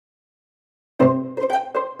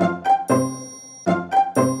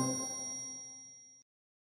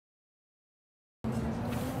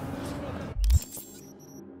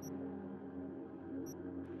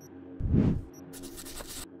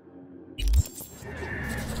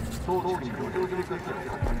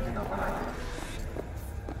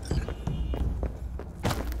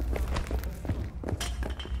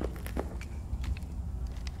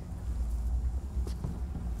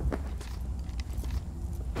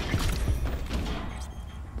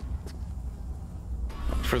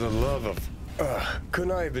For the love of...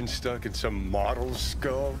 couldn't I have been stuck in some model's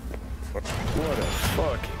skull? What a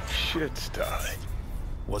fucking shit sty.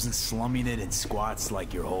 Wasn't slumming it in squats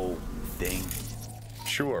like your whole thing?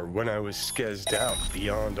 Sure, when I was skezzed out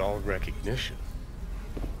beyond all recognition.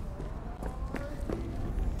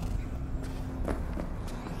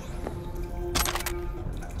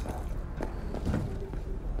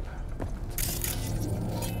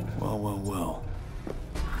 Well.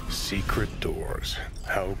 Secret doors.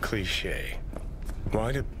 How cliche.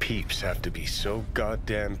 Why do peeps have to be so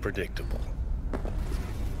goddamn predictable?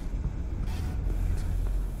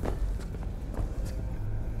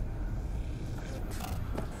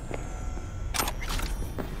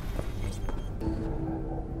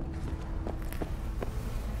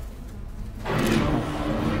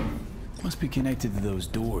 Must be connected to those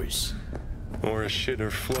doors. Or a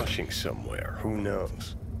shitter flushing somewhere, who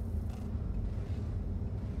knows?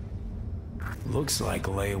 Looks like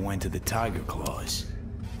Leia went to the Tiger Claws.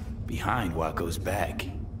 Behind Wako's back.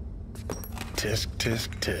 Tisk, tisk,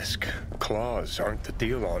 tisk. Claws aren't the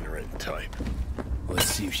deal-honoring type. Let's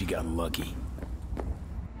see if she got lucky.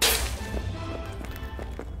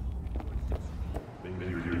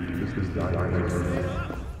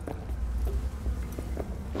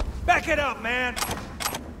 Back it up, man!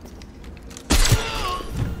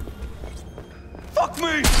 Fuck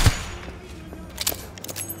me!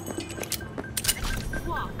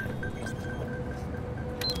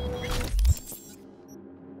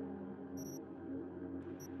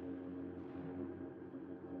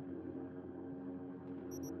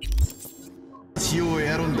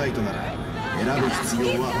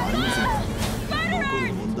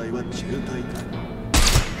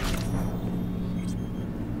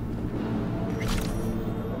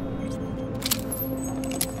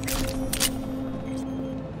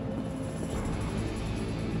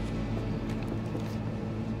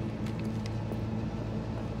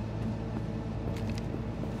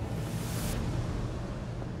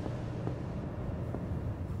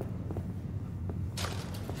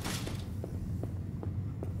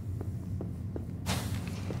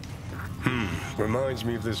 Reminds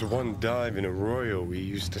me of this one dive in Arroyo we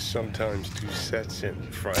used to sometimes do sets in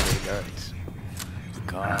Friday nights.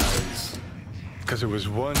 Because it was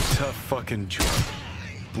one tough fucking job.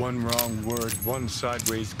 One wrong word, one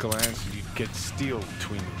sideways glance, and you'd get steel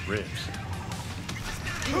between the ribs.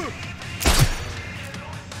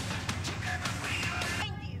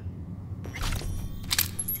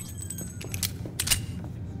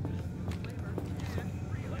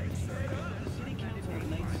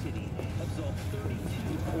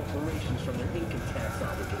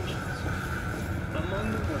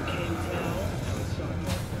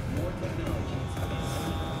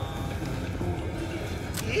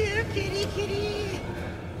 Kitty,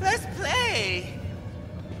 let's play.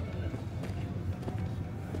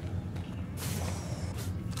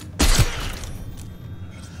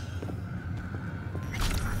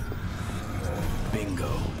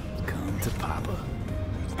 Bingo. Come to Papa.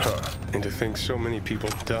 Huh. And to think so many people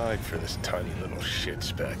died for this tiny little shit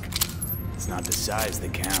speck. It's not the size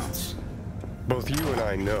that counts. Both you and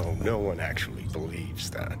I know no one actually believes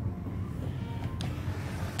that.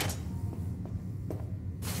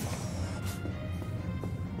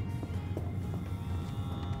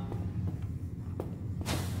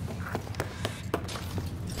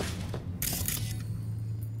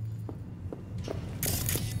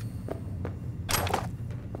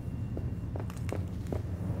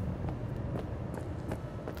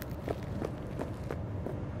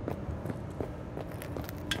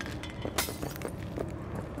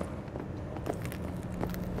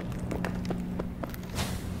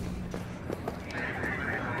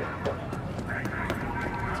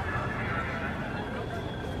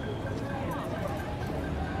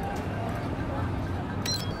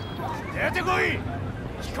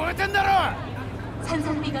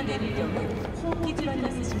 산성비가 내릴 경우 호흡기 질환이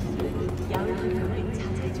있으신 분들은 야외 활동을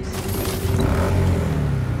자제해 주십시오.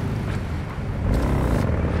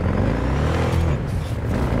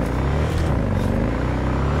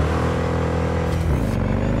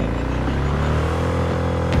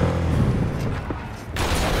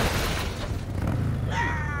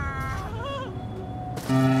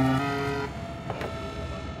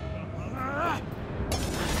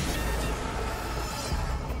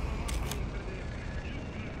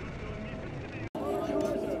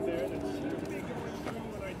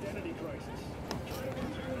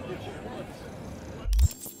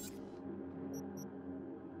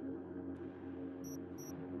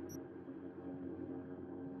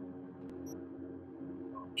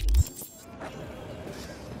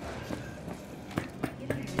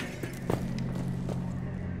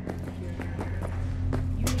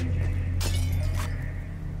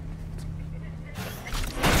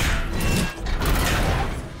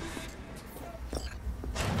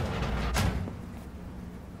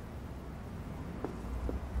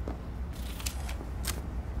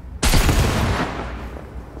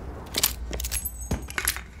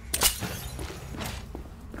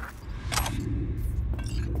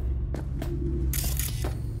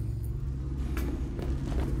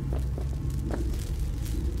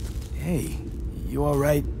 Hey, you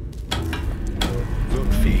alright? Look,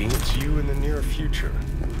 V, it's you in the near future.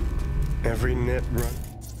 Every net run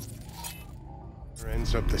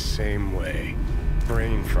ends up the same way.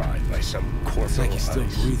 Brain fried by some corporal Looks like you're still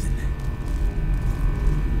ice. breathing.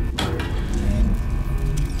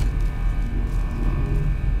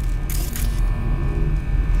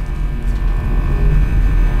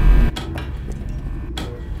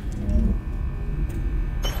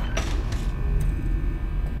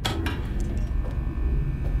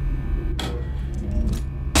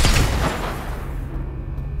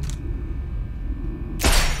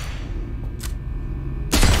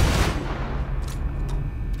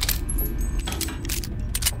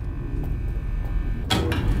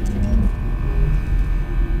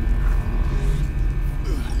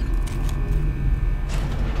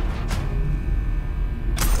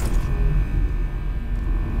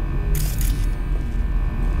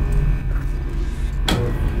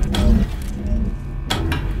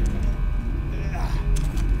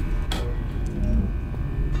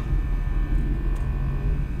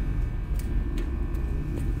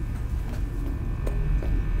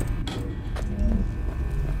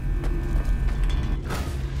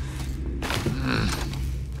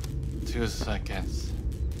 Seconds.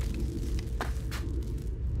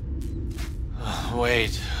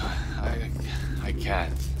 Wait, I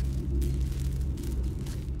can't.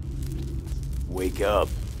 Wake up.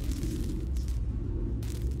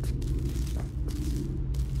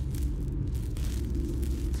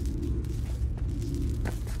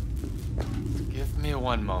 Give me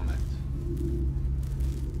one moment.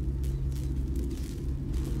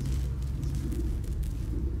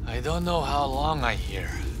 I don't know how long I hear.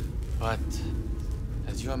 But,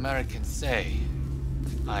 as you Americans say,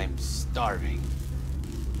 I'm starving.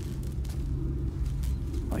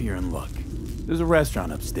 Oh, you're in luck. There's a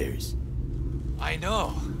restaurant upstairs. I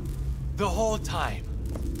know. The whole time.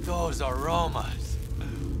 Those aromas.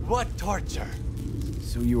 What torture.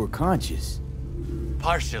 So you were conscious?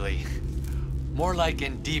 Partially. More like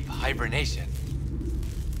in deep hibernation.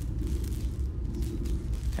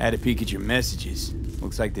 Had a peek at your messages.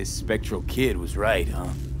 Looks like this spectral kid was right, huh?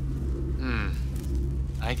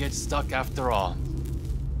 I get stuck after all.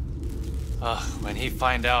 When he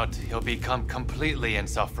find out, he'll become completely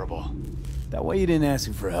insufferable. That why you didn't ask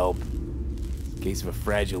him for help? Case of a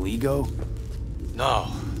fragile ego?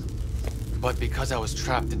 No. But because I was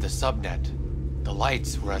trapped in the subnet, the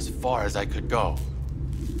lights were as far as I could go.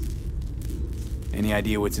 Any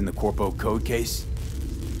idea what's in the Corpo code case?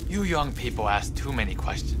 You young people ask too many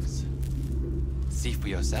questions. See for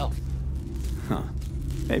yourself. Huh.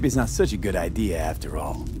 Maybe it's not such a good idea after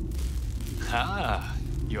all. Ah,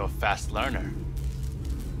 you're a fast learner.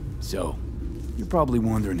 So, you're probably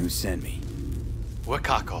wondering who sent me.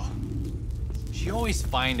 Wakako. She always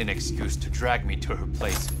find an excuse to drag me to her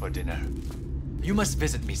place for dinner. You must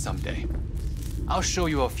visit me someday. I'll show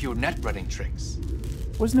you a few net-running tricks.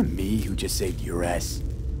 Wasn't it me who just saved your ass?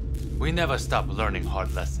 We never stop learning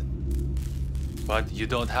hard lessons. But you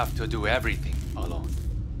don't have to do everything alone.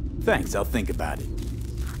 Thanks, I'll think about it.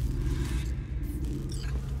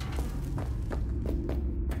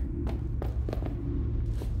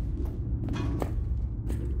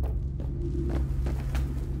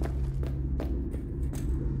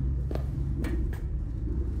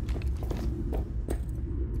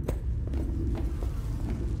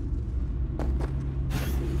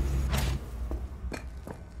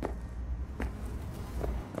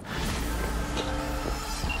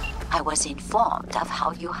 I was informed of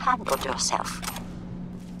how you handled yourself.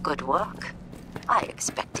 Good work. I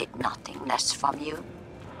expected nothing less from you.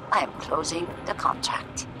 I am closing the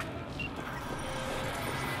contract.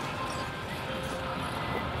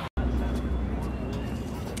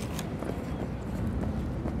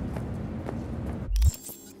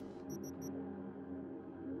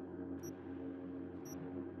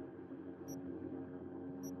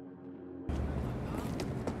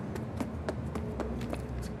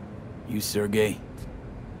 You, Sergey?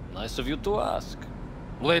 Nice of you to ask.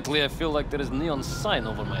 Lately, I feel like there is a neon sign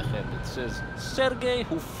over my head that says, Sergey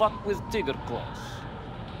who fucked with Tiger Claws.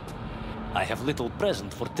 I have little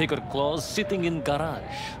present for Tiger Claws sitting in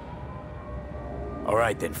garage.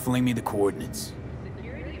 Alright then, fling me the coordinates.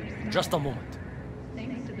 Just a moment.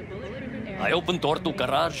 I opened door to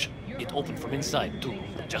garage. It opened from inside too,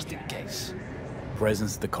 just in case.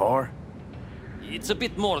 Presence of the car? It's a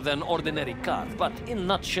bit more than ordinary car, but in a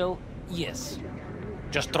nutshell, yes.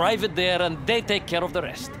 Just drive it there and they take care of the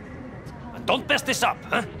rest. And don't mess this up,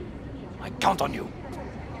 huh? I count on you.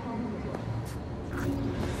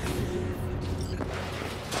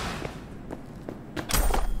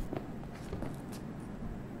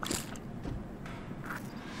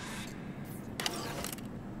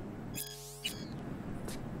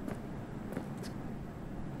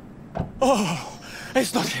 Oh,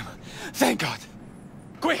 it's not him. Thank God.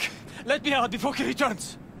 Quick, let me out before he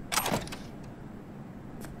returns.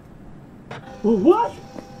 What?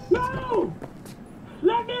 No!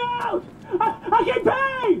 Let me out! I can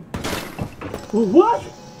pay! What?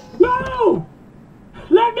 No!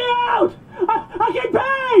 Let me out! I can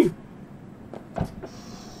pay!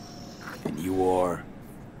 And you are?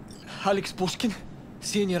 Alex Pushkin,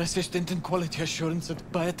 Senior Assistant in Quality Assurance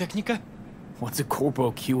at Biotechnica. What's a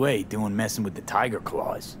Corpo QA doing messing with the Tiger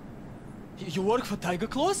Claws? You work for Tiger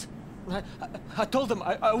Claws? I told them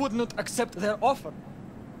I would not accept their offer.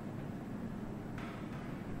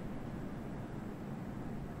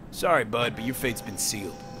 Sorry, bud, but your fate's been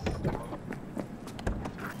sealed.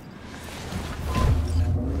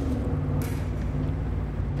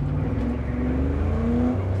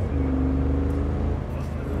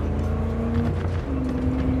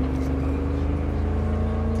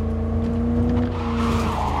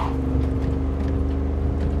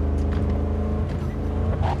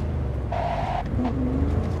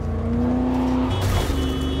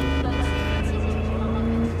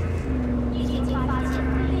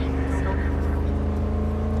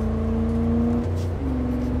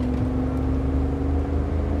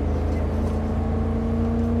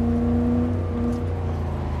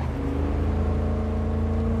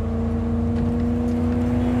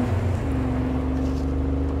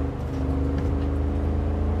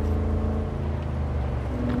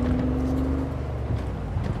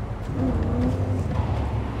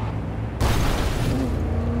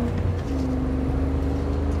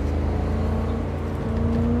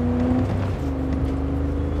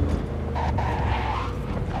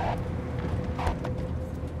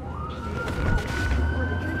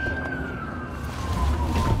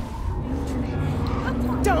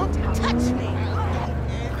 Don't touch me!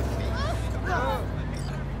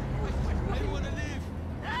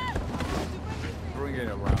 Bring it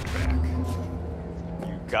around back.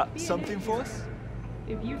 You got something for us?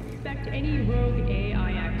 If you suspect any rogue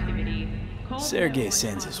AI activity, call Sergey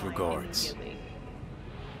sends his regards.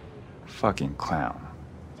 Fucking clown.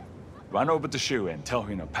 Run over to Shu and tell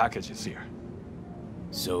him a package is here.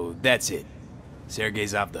 So that's it.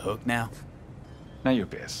 Sergey's off the hook now? Now your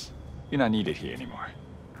biz. You're not needed here anymore.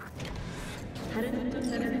 다른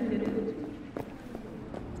운전자를 상대로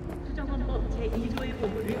수정헌법 제2조의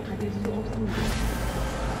보고를 받을 수 없습니다.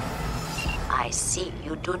 I see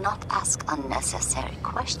you do not ask unnecessary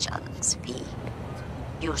questions, V.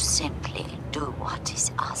 You simply do what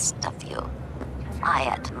is asked of you. I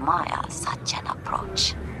admire such an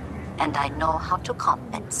approach, and I know how to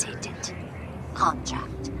compensate it.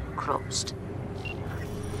 Contract closed.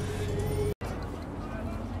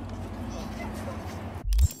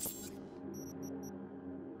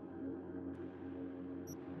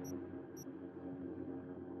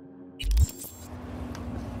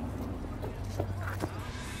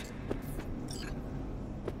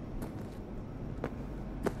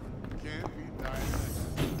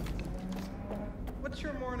 What's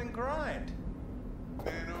your morning grind?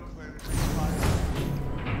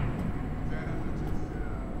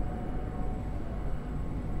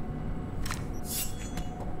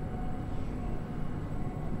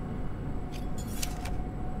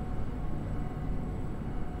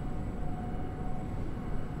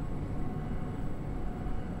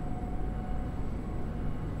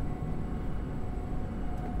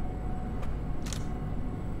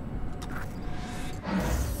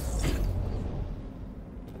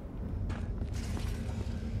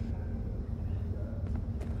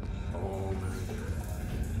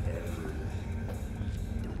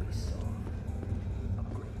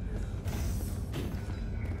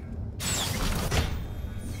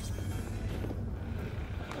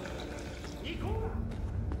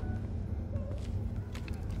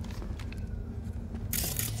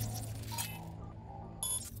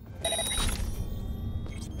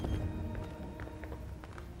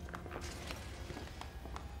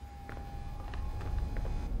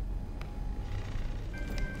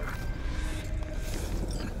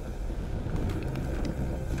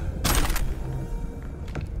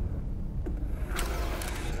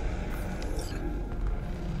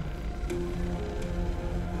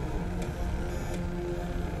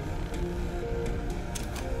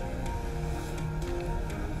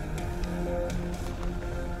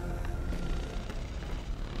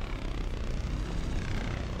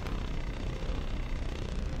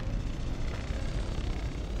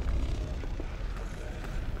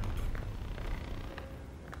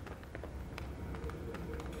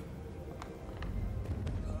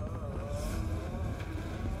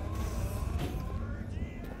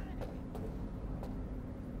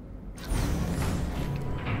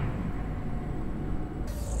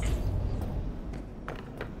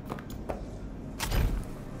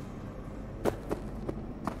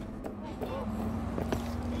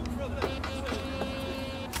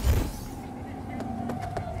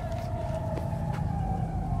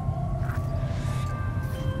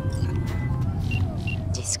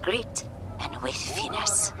 discreet and with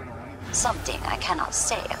finesse. Something I cannot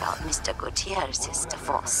say about Mr. Gutierrez's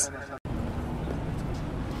divorce.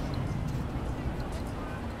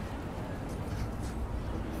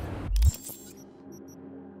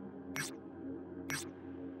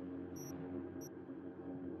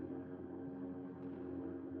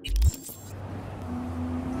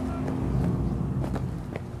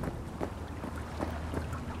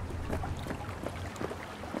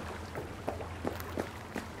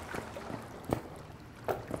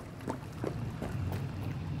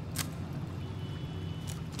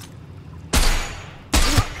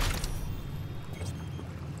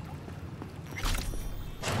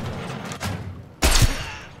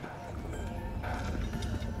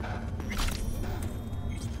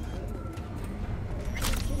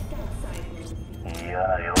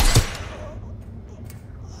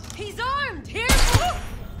 He's armed! Here!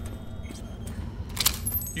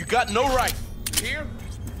 You got no right! You hear?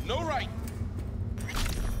 No right!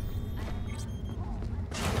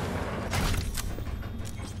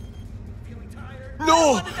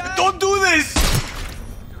 No! Don't do this!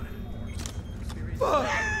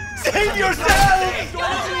 Save yourself!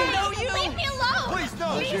 No, you! Leave me alone! Please, no!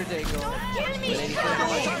 How's your day going? Don't kill me!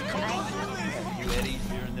 You Eddie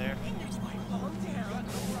here and there?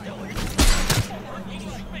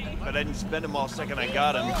 But I didn't spend them all second I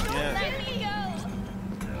got him. Yeah. Let me go!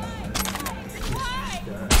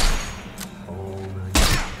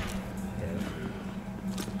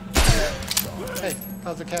 Hey,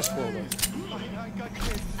 how's the cash flow going?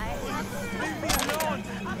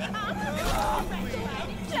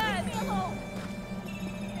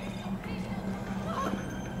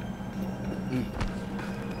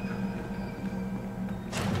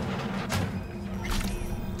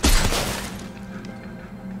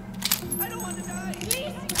 I don't want to die!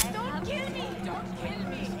 Please! Don't kill me! Don't kill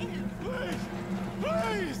me! Please!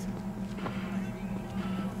 Please!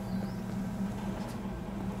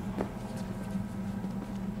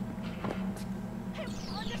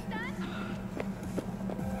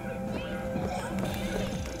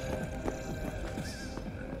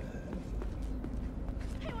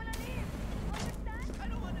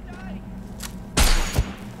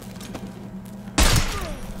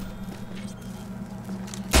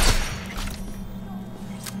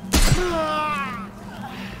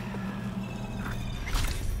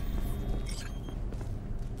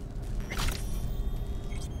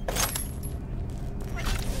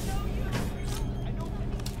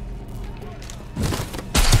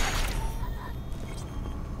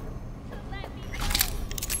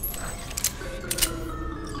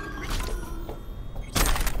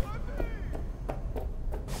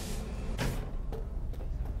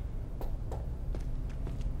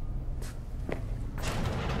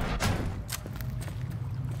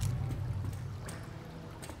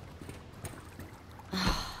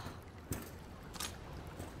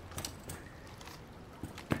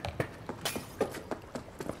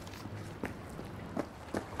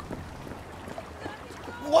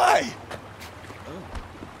 Why?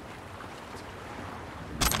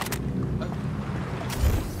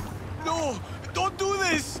 No! Don't do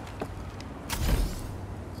this!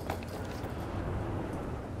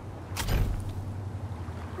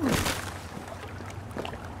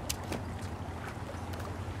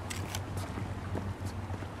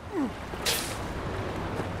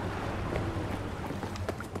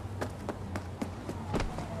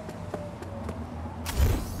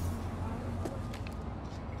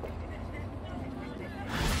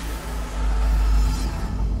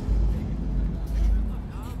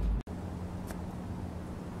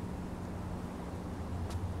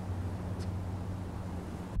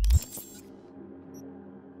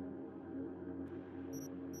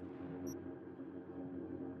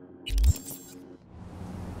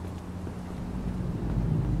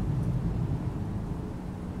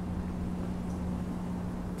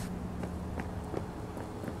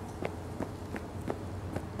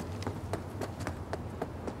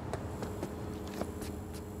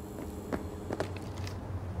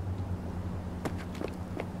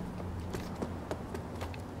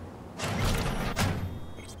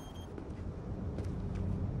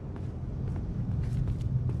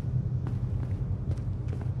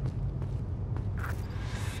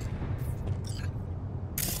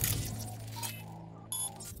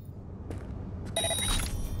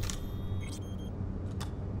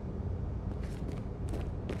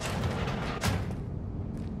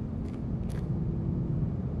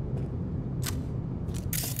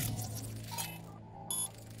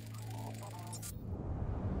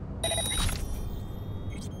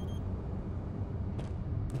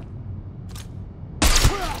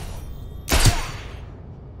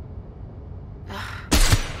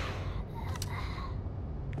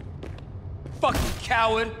 fucking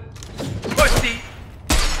coward! Pussy!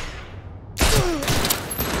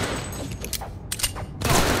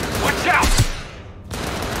 Watch out!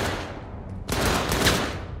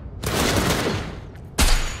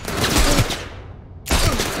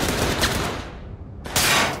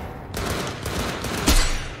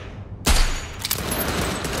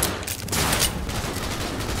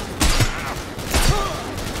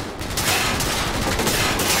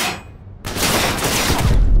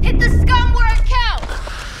 Hit the scum where it counts!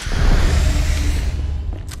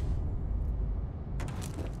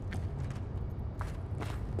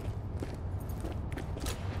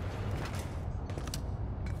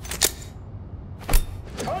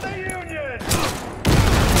 For the Union!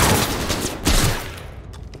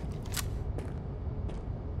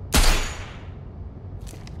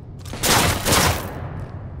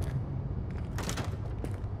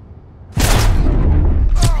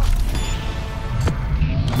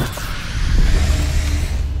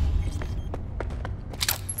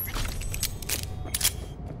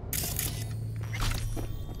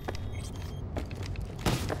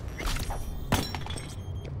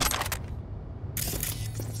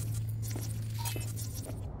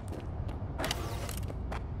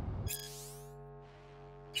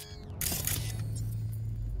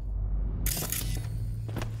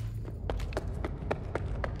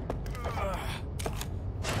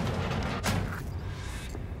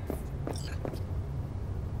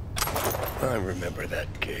 I remember that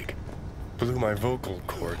gig. Blew my vocal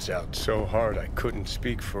cords out so hard I couldn't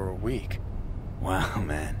speak for a week. Wow,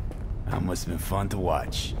 man. That must have been fun to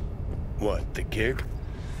watch. What, the gig?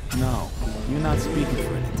 No, you're not speaking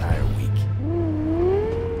for an entire week.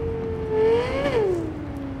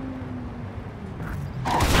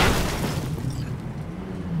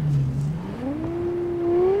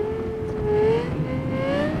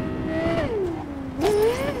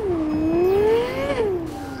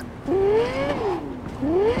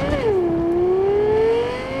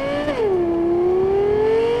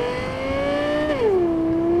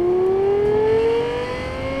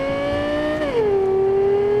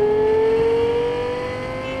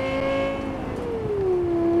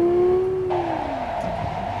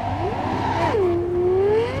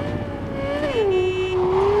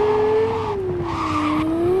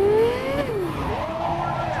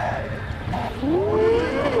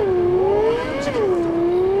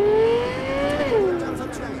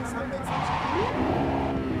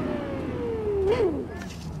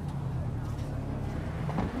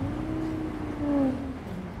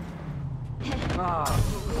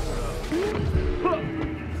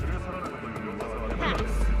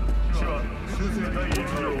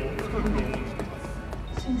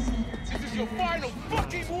 This is your final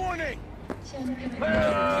fucking warning!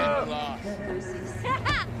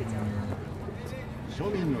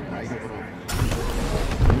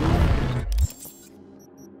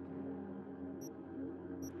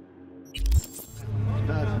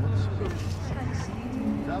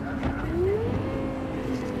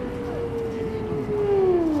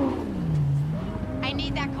 I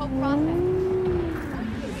need that co-process.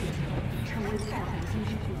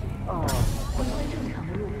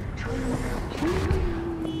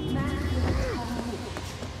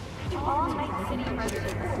 All Night City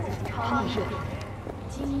residents, caution.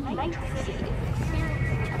 Night City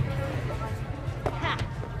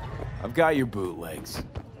I've got your bootlegs.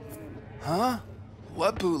 Huh?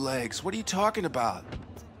 What bootlegs? What are you talking about?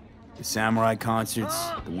 The samurai concerts,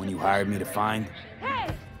 the one you hired me to find. Hey!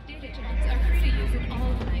 Digitons are free to use in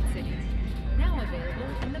all the Night Cities. Now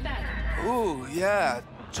available in the battle. Ooh, yeah,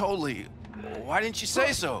 totally. Why didn't you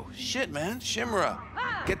say so? Shit, man, Shimura.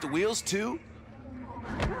 Get the wheels too?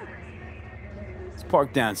 It's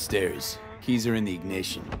parked downstairs. Keys are in the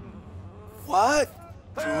ignition. What?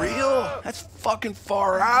 For real? That's fucking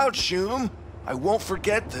far out, Shum. I won't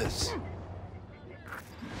forget this.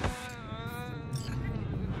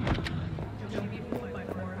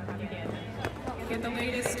 Get the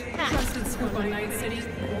latest trusted scoop on Night City.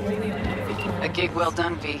 A gig well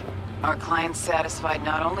done, V. Our client's satisfied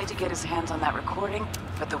not only to get his hands on that recording,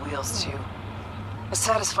 but the wheels too. A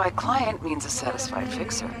satisfied client means a satisfied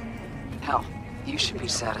fixer. Hell, you should be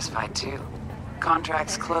satisfied too.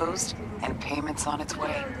 Contracts closed, and payments on its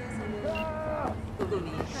way.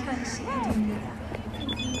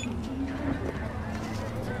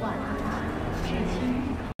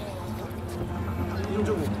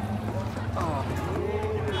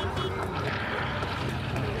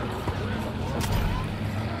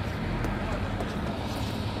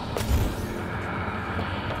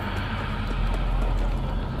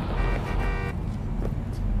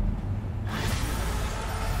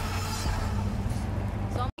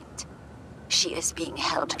 She is being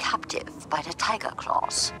held captive by the Tiger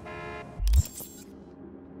Claws.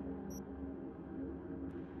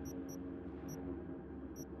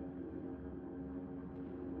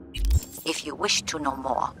 If you wish to know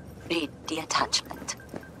more, read the attachment.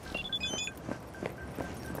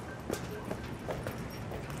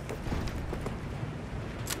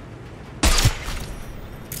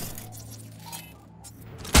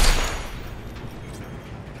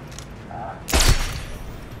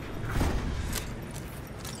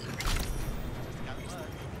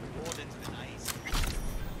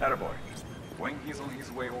 Attaboy. Wang he's on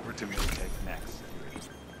his way over to me to take next.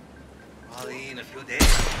 Probably in a few days.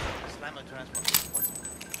 Slam a transport.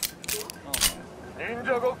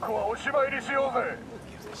 Ninja Goku はおしまいにしようぜ.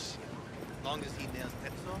 As long as he nails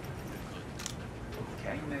Tetsuo, good.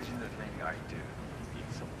 Can't imagine the thing I do.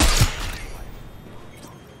 It's so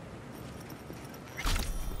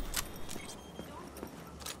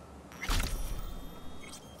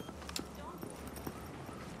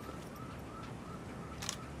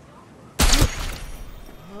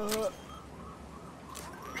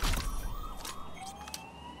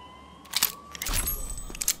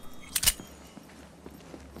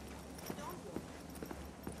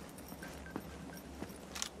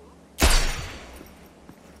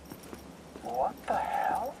What the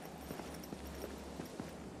hell?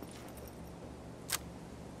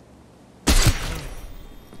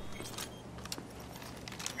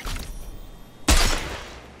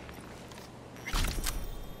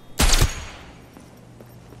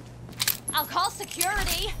 I'll call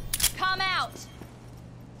security. Come out.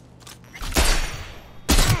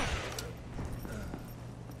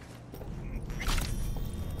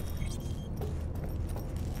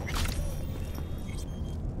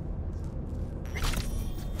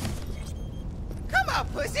 Come on,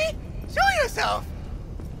 pussy! Show yourself!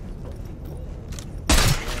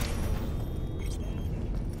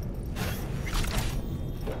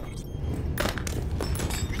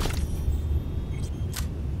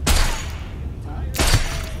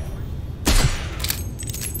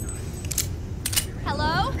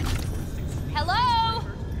 Hello? Hello?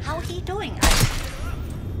 How he doing?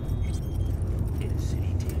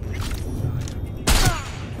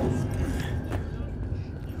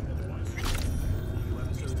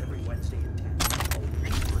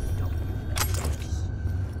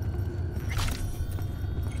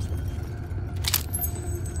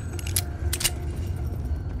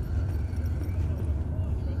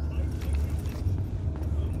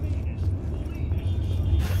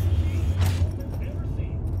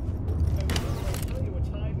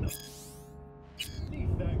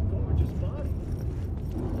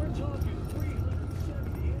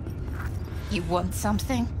 You want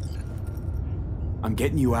something? I'm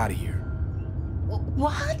getting you out of here.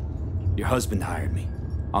 What? Your husband hired me.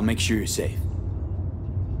 I'll make sure you're safe.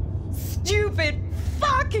 Stupid,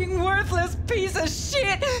 fucking worthless piece of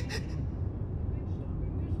shit!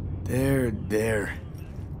 There.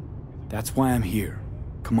 That's why I'm here.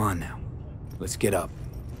 Come on now. Let's get up.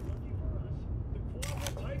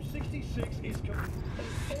 Type 66 is coming.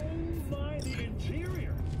 Oh my, the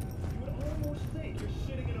interior! You would almost think you're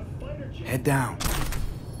sitting in a fighter jet. Head down.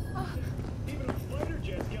 Even a fighter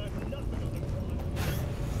jet's got nothing on the front.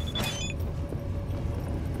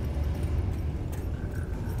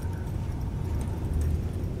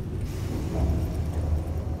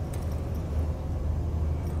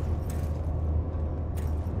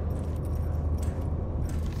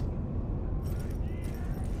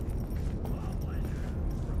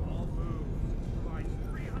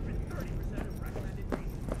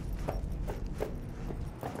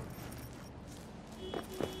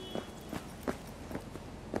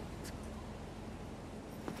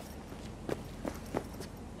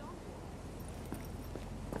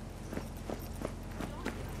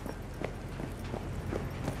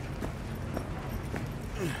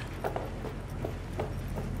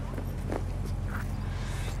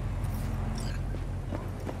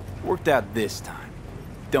 Worked out this time.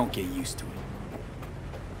 Don't get used to it.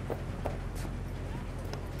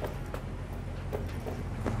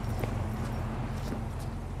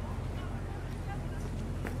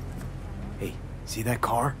 Hey, see that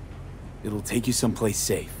car? It'll take you someplace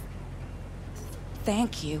safe.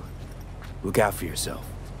 Thank you. Look out for yourself.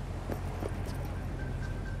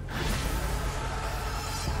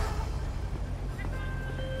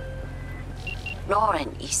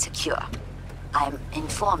 Lauren is secure. I'm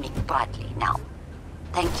informing Bradley now.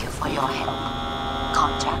 Thank you for your help.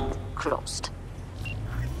 Contract closed.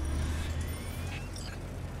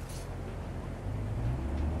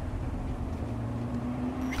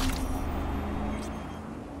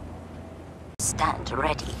 Stand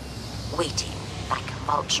ready. waiting like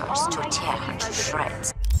vultures to tear her to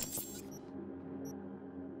shreds.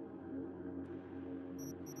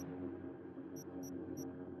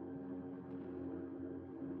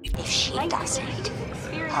 If she doesn't,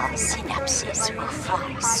 her synapses will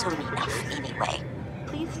fry soon enough anyway.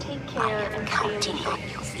 Please take I care am and counting on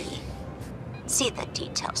you, V. See the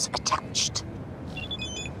details attached.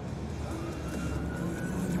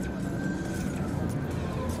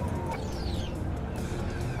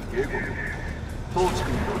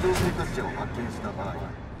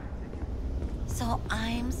 So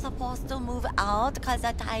I'm supposed to move out because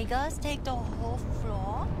the tigers take the whole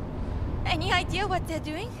floor? Any idea what they're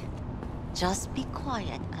doing? Just be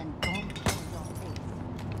quiet and don't pull your face.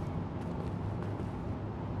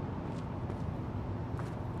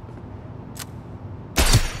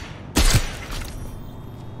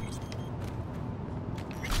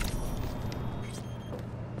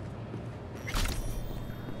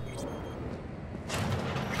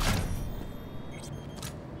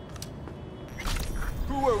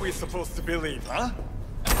 Who are we supposed to believe, huh?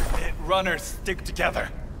 Runners stick together.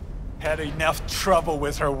 Had enough trouble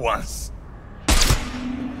with her once.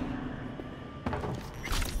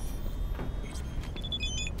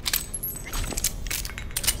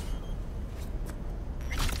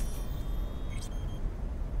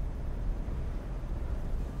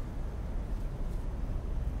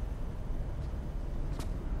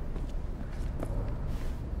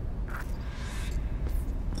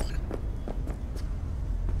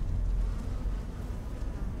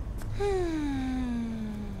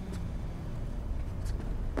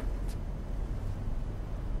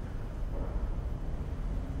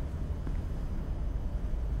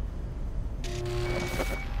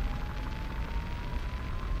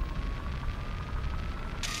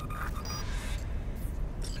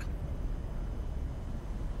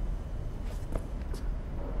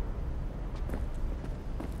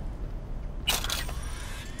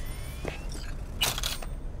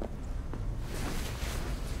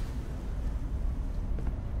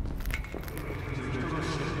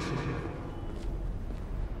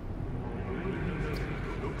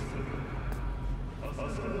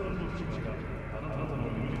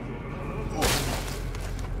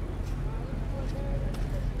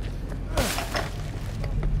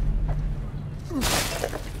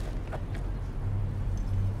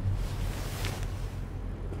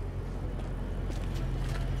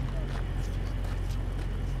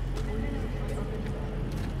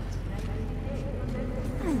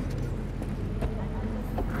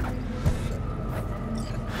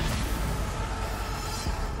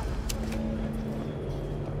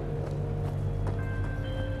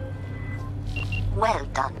 Well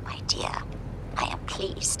done, my dear. I am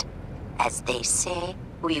pleased. As they say,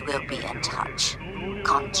 we will be in touch.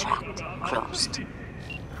 Contract closed.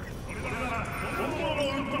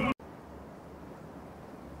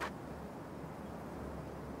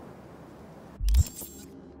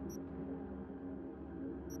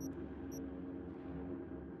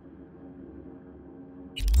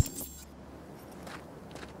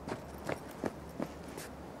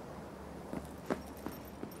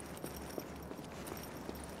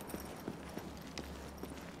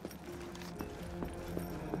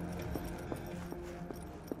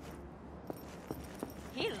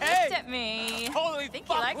 He looked at me. Holy I think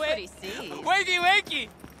fuck, he likes wait. what he sees. Wakey, wakey!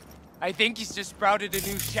 I think he's just sprouted a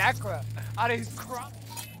new chakra out of his crop.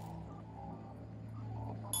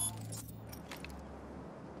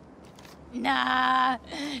 Nah,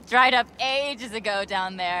 dried up ages ago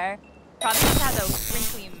down there. Probably just has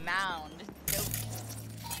a wrinkly mound. Nope.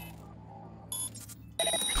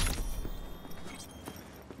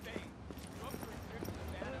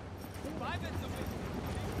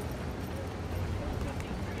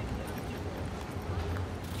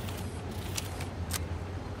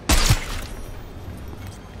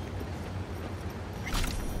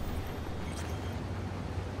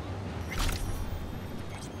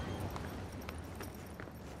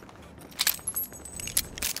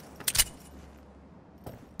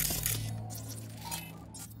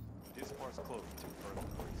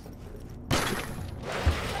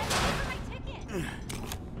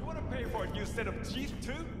 You want to pay for a new set of teeth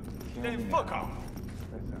too? Then fuck off.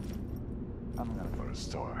 Listen, I'm gonna go to the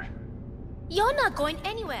store. You're not going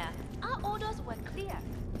anywhere. Our orders were clear.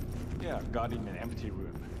 Yeah, got in an empty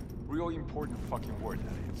room. Real important fucking word,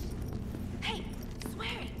 that is. Hey, swear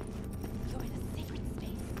it. You're in a sacred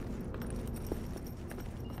space.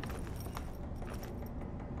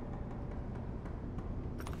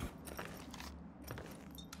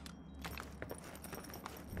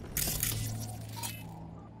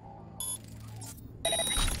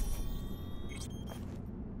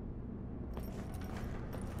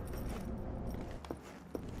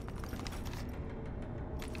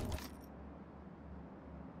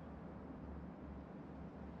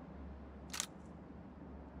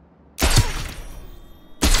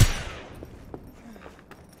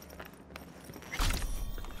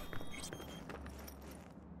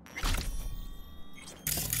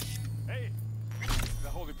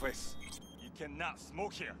 place. You cannot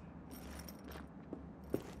smoke here.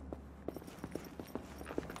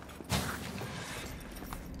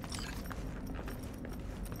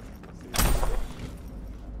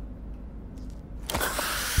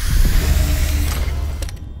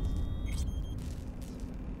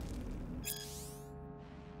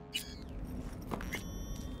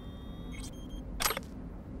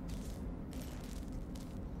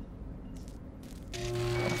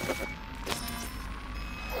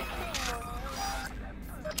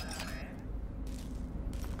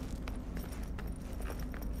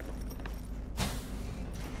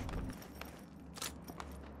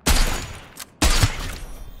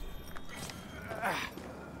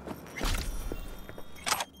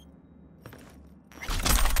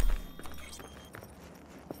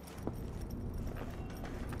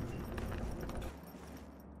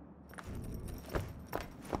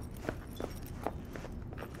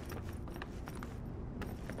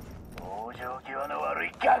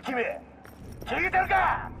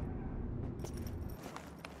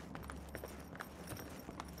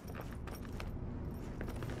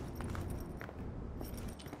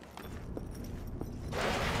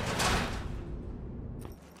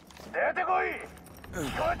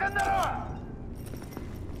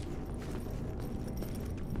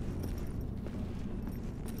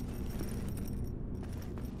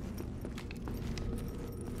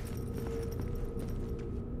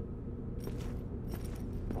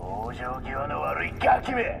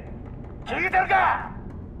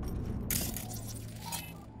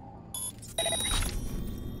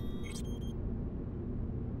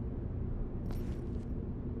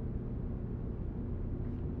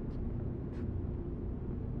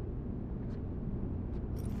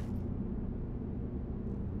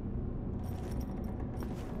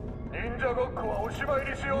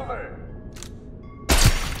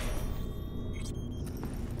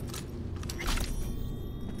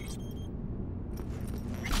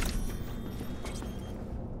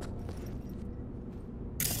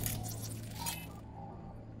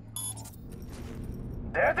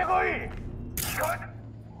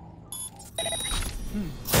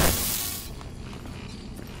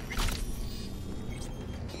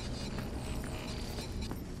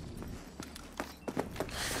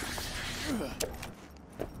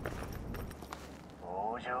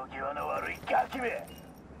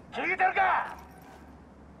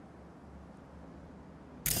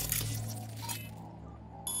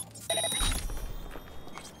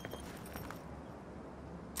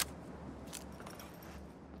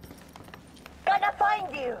 Gonna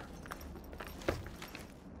find you.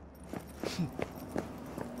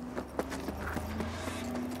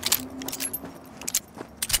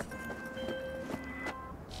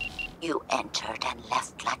 You entered and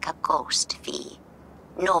left like a ghost, V.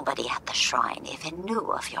 Nobody at the shrine even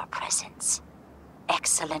knew of your presence.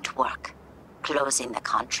 Excellent work, closing the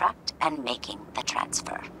contract and making the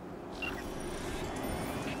transfer.